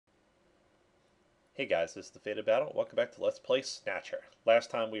Hey guys, this is the Fated Battle. Welcome back to Let's Play Snatcher.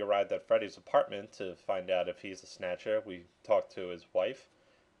 Last time we arrived at Freddy's apartment to find out if he's a Snatcher. We talked to his wife,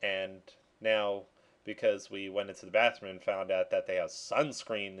 and now, because we went into the bathroom and found out that they have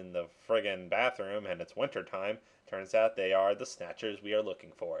sunscreen in the friggin' bathroom and it's wintertime, turns out they are the Snatchers we are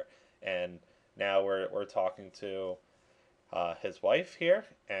looking for. And now we're talking to his wife here,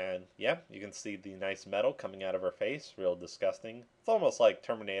 and yeah, you can see the nice metal coming out of her face, real disgusting. It's almost like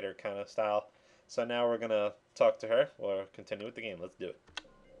Terminator kind of style. So now we're gonna talk to her. We'll continue with the game. Let's do it.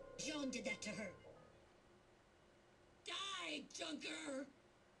 John did that to her. Die, Junker!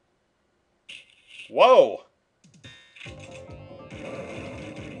 Whoa!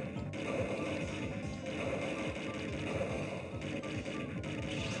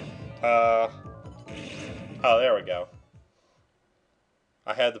 Uh. Oh, there we go.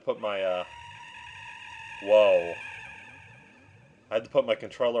 I had to put my, Whoa. I had to put my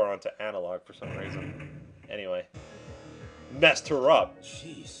controller onto analog for some reason. Anyway. Messed her up.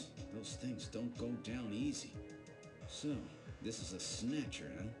 Jeez, those things don't go down easy. So, this is a Snatcher,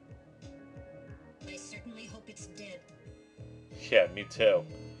 huh? I certainly hope it's dead. Yeah, me too.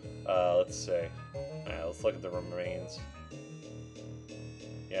 Let's see. Alright, let's look at the remains.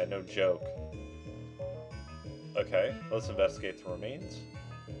 Yeah, no joke. Okay, let's investigate the remains.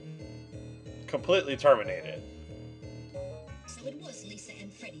 Completely terminated. So it was Lisa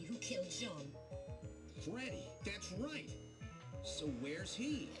and Freddy who killed John. Freddy, that's right. So where's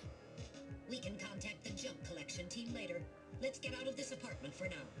he? We can contact the junk collection team later. Let's get out of this apartment for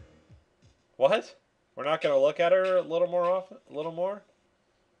now. What? We're not gonna look at her a little more often? A little more?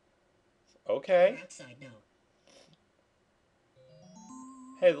 Okay. We're outside now.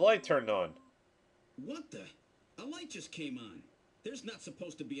 Hey, the light turned on. What the? A light just came on. There's not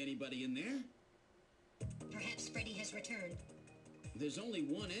supposed to be anybody in there. Perhaps Freddy has returned. There's only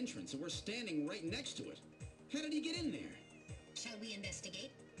one entrance, and we're standing right next to it. How did he get in there? Shall we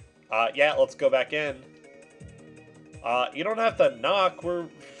investigate? Yeah, let's go back in. You don't have to knock.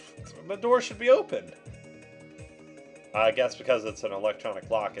 The door should be open. I guess because it's an electronic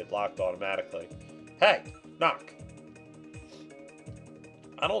lock, it locked automatically. Hey, knock.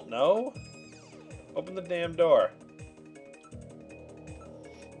 I don't know. Open the damn door.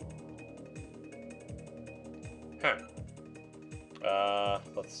 Huh.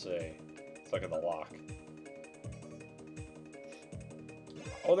 Let's see. Let's look at the lock.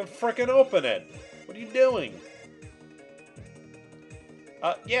 Oh, then frickin' open it! What are you doing?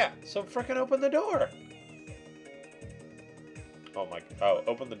 Yeah, so frickin' open the door! Oh,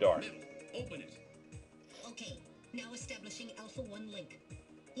 open the door. No, open it. Okay, now establishing Alpha 1 link.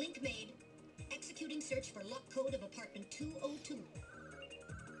 Link made. Executing search for lock code of apartment 202.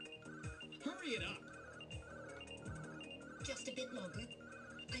 Hurry it up. Just a bit longer.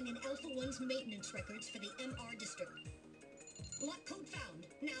 I'm in Alpha 1's maintenance records for the MR district. Lock code found.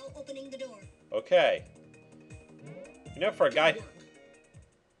 Now opening the door. Okay. You know, for a guy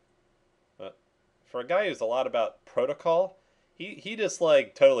who's a lot about protocol, he just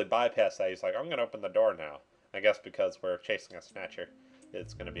like totally bypassed that. He's like, I'm gonna open the door now. I guess because we're chasing a Snatcher,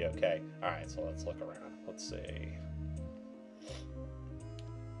 it's gonna be okay. Alright, so let's look around. Let's see.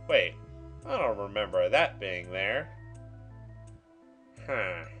 Wait, I don't remember that being there.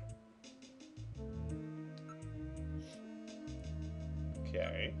 Huh.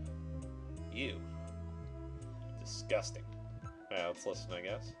 Okay. You. Disgusting. Alright, let's listen, I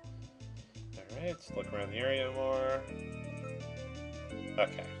guess. Alright, let's look around the area more.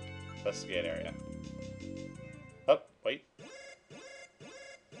 Okay. Investigate area. Oh, wait.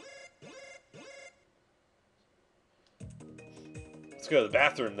 Let's go to the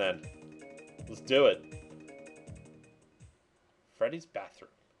bathroom then. Let's do it. Freddy's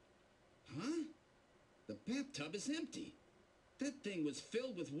bathroom. Huh? The bathtub is empty. That thing was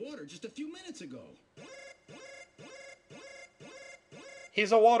filled with water just a few minutes ago.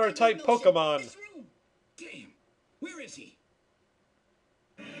 He's a water-type Pokemon. This room. Damn. Where is he?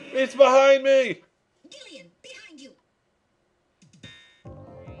 It's behind me! Gillian, behind you.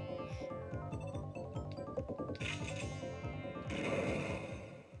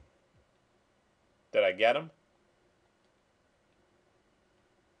 Did I get him?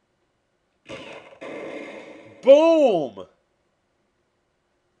 Boom!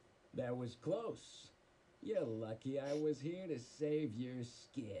 That was close. You're lucky I was here to save your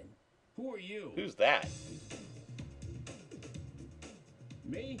skin. Who are you? Who's that?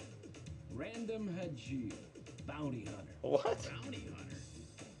 Me? Random Haji, bounty hunter. What? Bounty hunter.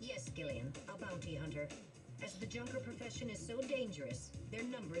 Yes, Gillian, a bounty hunter. As the junker profession is so dangerous, their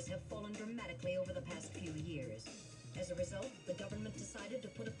numbers have fallen dramatically over the past few years. As a result, the government decided to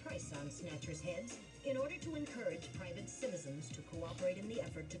put a price on Snatchers snatchers' heads in order to encourage private citizens to cooperate in the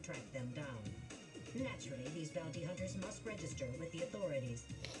effort to track them down. Naturally, these bounty hunters must register with the authorities.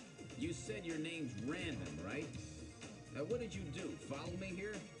 You said your name's Random, right? What did you do? Follow me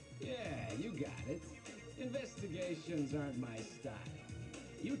here? Yeah, you got it. Investigations aren't my style.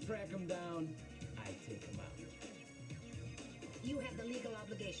 You track them down, I take them out. You have the legal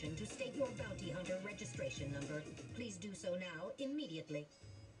obligation to state your bounty hunter registration number. Please do so now, immediately.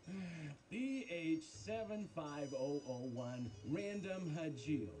 BH75001 Random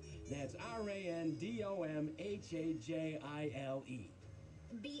Hajile. That's RANDOMHAJILE.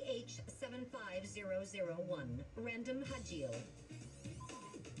 BH75001 Random Hajile.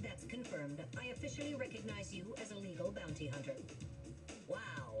 That's confirmed. I officially recognize you as a legal bounty hunter.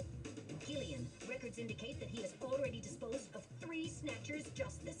 Wow. Gillian, records indicate that he has already disposed of 3 snatchers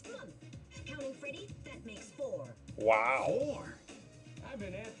just this month. Counting Freddy, that makes 4. Wow. 4? I've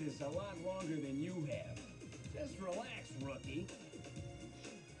been at this a lot longer than you have. Just relax, rookie.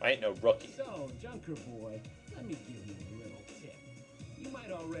 I ain't no rookie. So, Junker Boy, let me give you a little tip. You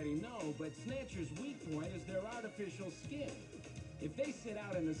might already know, but Snatcher's weak point is their artificial skin. If they sit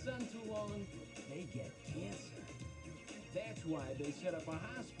out in the sun too long, they get cancer. That's why they set up a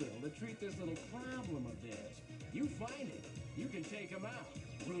hospital to treat this little problem of theirs. You find it, you can take them out,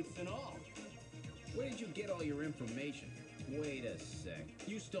 roots and all. Where did you get all your information? Wait a sec.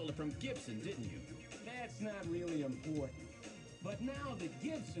 You stole it from Gibson, didn't you? That's not really important. But now that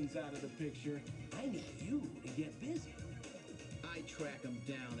Gibson's out of the picture, I need you to get busy. I track them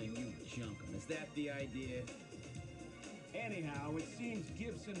down and you junk them. Is that the idea? Anyhow, it seems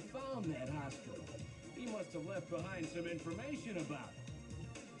Gibson found that hospital. He must have left behind some information about it.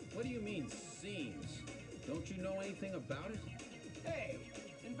 What do you mean, seems? Don't you know anything about it? Hey,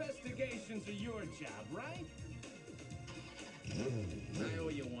 investigations are your job, right? I owe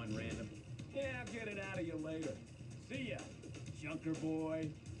you one, Random. Yeah, I'll get it out of you later. See ya, Junker Boy.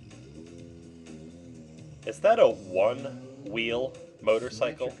 Is that a one-wheel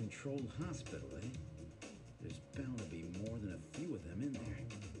motorcycle? Snatcher-controlled hospital, eh? There's bound to be more than a few of them in there.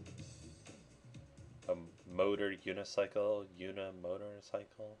 A motor unicycle?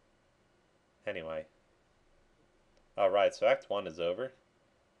 Unimotorcycle? Anyway. Alright, so Act 1 is over.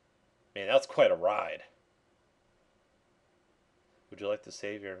 Man, that's quite a ride. Would you like to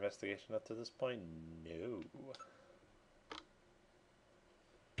save your investigation up to this point? No.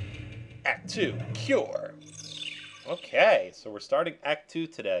 Act 2, Cure. Okay, so we're starting Act 2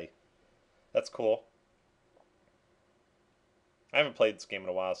 today. That's cool. I haven't played this game in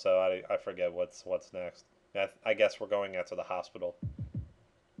a while, so I forget what's next. I guess we're going after the hospital.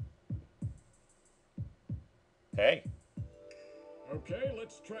 Hey. Okay,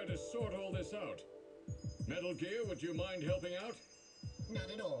 let's try to sort all this out. Metal Gear, would you mind helping out? Not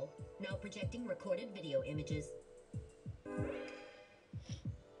at all. Now projecting recorded video images.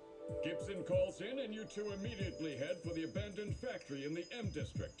 Gibson calls in and you two immediately head for the abandoned factory in the M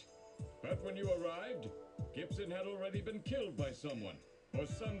District. But when you arrived, Gibson had already been killed by someone, or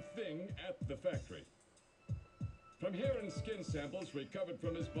something at the factory. From hair and skin samples recovered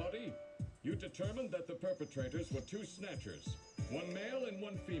from his body, you determined that the perpetrators were 2 snatchers, one male and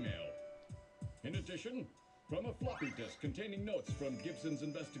one female. In addition, from a floppy disk containing notes from Gibson's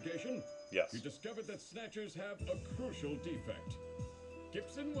investigation, Yes. you discovered that snatchers have a crucial defect.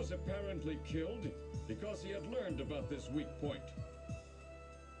 Gibson was apparently killed because he had learned about this weak point.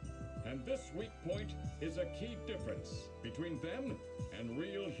 And this weak point is a key difference between them and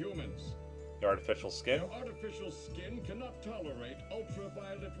real humans. The artificial skin? Their artificial skin cannot tolerate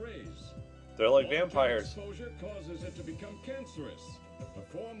ultraviolet rays. They're like Long-term vampires. Exposure causes it to become cancerous, a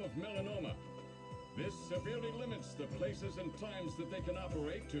form of melanoma. This severely limits the places and times that they can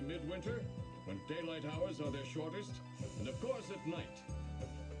operate to midwinter, when daylight hours are their shortest, and of course at night.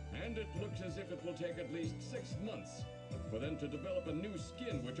 And it looks as if it will take at least 6 months for them to develop a new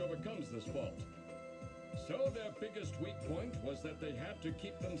skin which overcomes this fault. So their biggest weak point was that they had to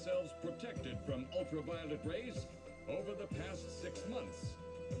keep themselves protected from ultraviolet rays over the past 6 months.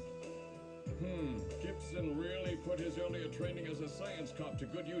 Gibson really put his earlier training as a science cop to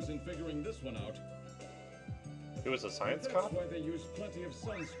good use in figuring this one out. He was a science That's cop? why they use plenty of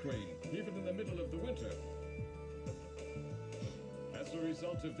sunscreen, even in the middle of the winter. As a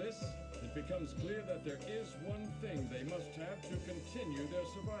result of this, it becomes clear that there is one thing they must have to continue their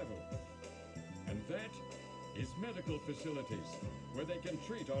survival. And that is medical facilities, where they can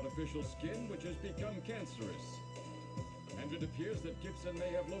treat artificial skin which has become cancerous. And it appears that Gibson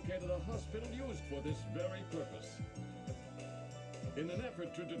may have located a hospital used for this very purpose. In an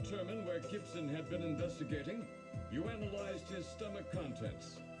effort to determine where Gibson had been investigating, you analyzed his stomach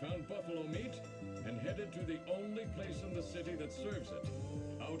contents, found buffalo buffalo meat and headed to the only place in the city that serves it,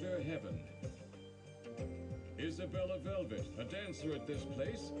 Outer Heaven. Isabella Velvet, a dancer at this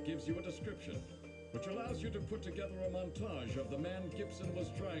place, gives you a description, which allows you to put together a montage of the man Gibson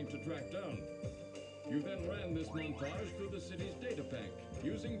was trying to track down. You then ran this montage through the city's databank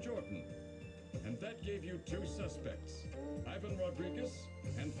using Jordan, and that gave you two suspects, Ivan Rodriguez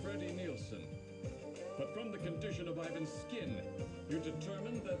and Freddie Nielsen. But from the condition of Ivan's skin, you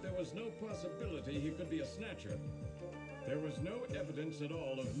determined that there was no possibility he could be a snatcher. There was no evidence at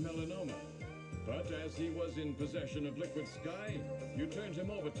all of melanoma. But as he was in possession of liquid sky, you turned him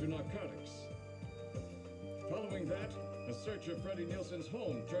over to narcotics. Following that, a search of Freddie Nielsen's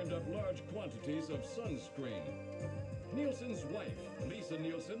home turned up large quantities of sunscreen. Nielsen's wife, Lisa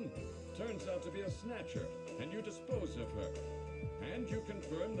Nielsen, turns out to be a snatcher, and you dispose of her. And you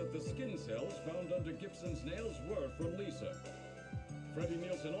confirm that the skin cells found under Gibson's nails were from Lisa. Freddie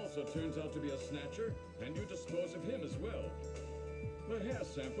Nielsen also turns out to be a snatcher, and you dispose of him as well. The hair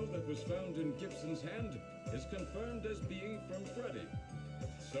sample that was found in Gibson's hand is confirmed as being from Freddie.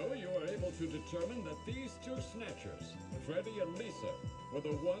 So you are able to determine that these two snatchers, Freddie and Lisa, were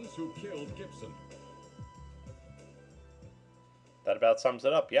the ones who killed Gibson. That about sums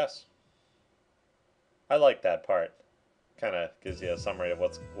it up, yes. I like that part. Kind of gives you a summary of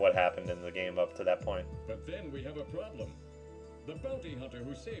what happened in the game up to that point. But then we have a problem. The bounty hunter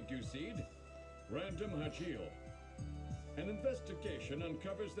who saved you, Seed, Random Hachil. An investigation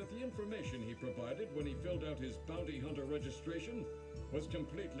uncovers that the information he provided when he filled out his bounty hunter registration was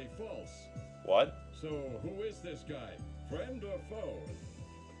completely false. What? So who is this guy? Friend or foe?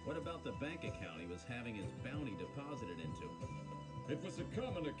 What about the bank account he was having his bounty deposited into? It was a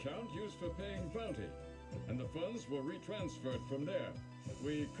common account used for paying bounty, and the funds were retransferred from there.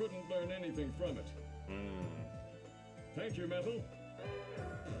 We couldn't learn anything from it. Thank you, Metal.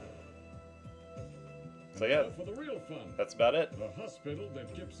 So yeah, Now for the real fun. that's about it. The hospital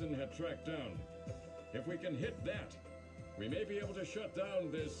that Gibson had tracked down. If we can hit that, we may be able to shut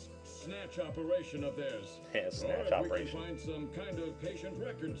down this snatch operation of theirs. Yeah, snatch or if operation. we can find some kind of patient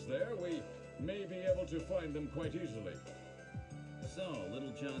records there, we may be able to find them quite easily. So,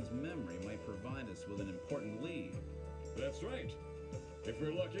 Little John's memory might provide us with an important lead. That's right. If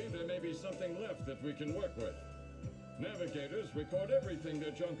we're lucky, there may be something left that we can work with. Navigators record everything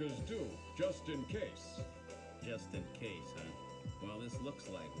their junkers do, just in case. Just in case, huh? Well, this looks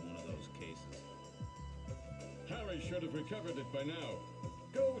like one of those cases. Harry should have recovered it by now.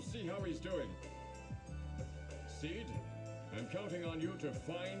 Go see how he's doing. Seed, I'm counting on you to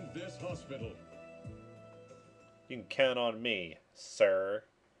find this hospital. You can count on me, sir.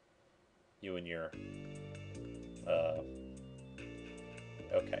 You and your...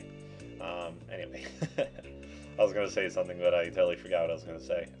 Okay. Anyway. I was going to say something, but I totally forgot what I was going to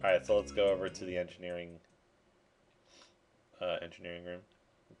say. Alright, so let's go over to the engineering room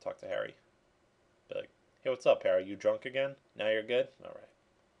and talk to Harry. Be like, hey, what's up, Harry? You drunk again? Now you're good? Alright.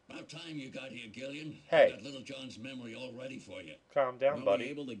 About time you got here, Gillian. Hey. I got Little John's memory all ready for you. Calm down, Were buddy.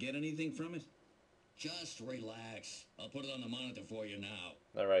 we able to get anything from it? Just relax. I'll put it on the monitor for you now.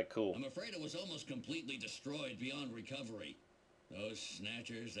 Alright, cool. I'm afraid it was almost completely destroyed beyond recovery. Those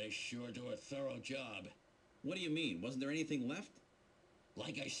snatchers, they sure do a thorough job. What do you mean? Wasn't there anything left?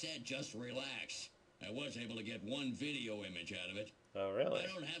 Like I said, just relax. I was able to get one video image out of it. Oh, really? I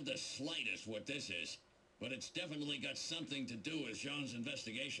don't have the slightest what this is, but it's definitely got something to do with Jean's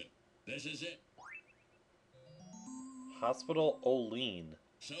investigation. This is it. Hospital Olean.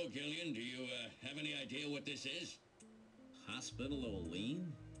 So, Gillian, do you have any idea what this is? Hospital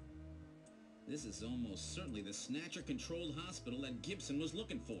Olean? This is almost certainly the Snatcher-controlled hospital that Gibson was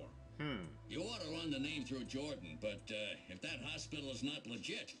looking for. You ought to run the name through Jordan, but if that hospital is not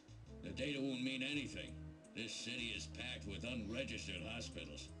legit, the data won't mean anything. This city is packed with unregistered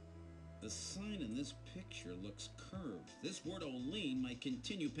hospitals. The sign in this picture looks curved. This word Olean might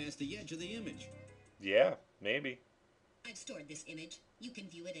continue past the edge of the image. Yeah, maybe. I've stored this image. You can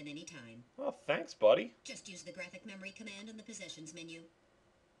view it at any time. Oh, thanks, buddy. Just use the graphic memory command in the possessions menu.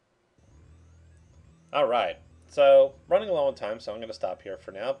 Alright. So, running low on time, so I'm going to stop here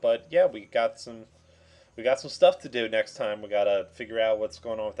for now. But yeah, we got some stuff to do next time. We got to figure out what's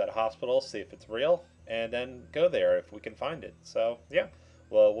going on with that hospital, see if it's real, and then go there if we can find it. So, yeah.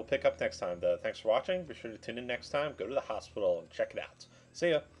 Well, we'll pick up next time, though. Thanks for watching. Be sure to tune in next time. Go to the hospital and check it out. See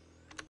ya.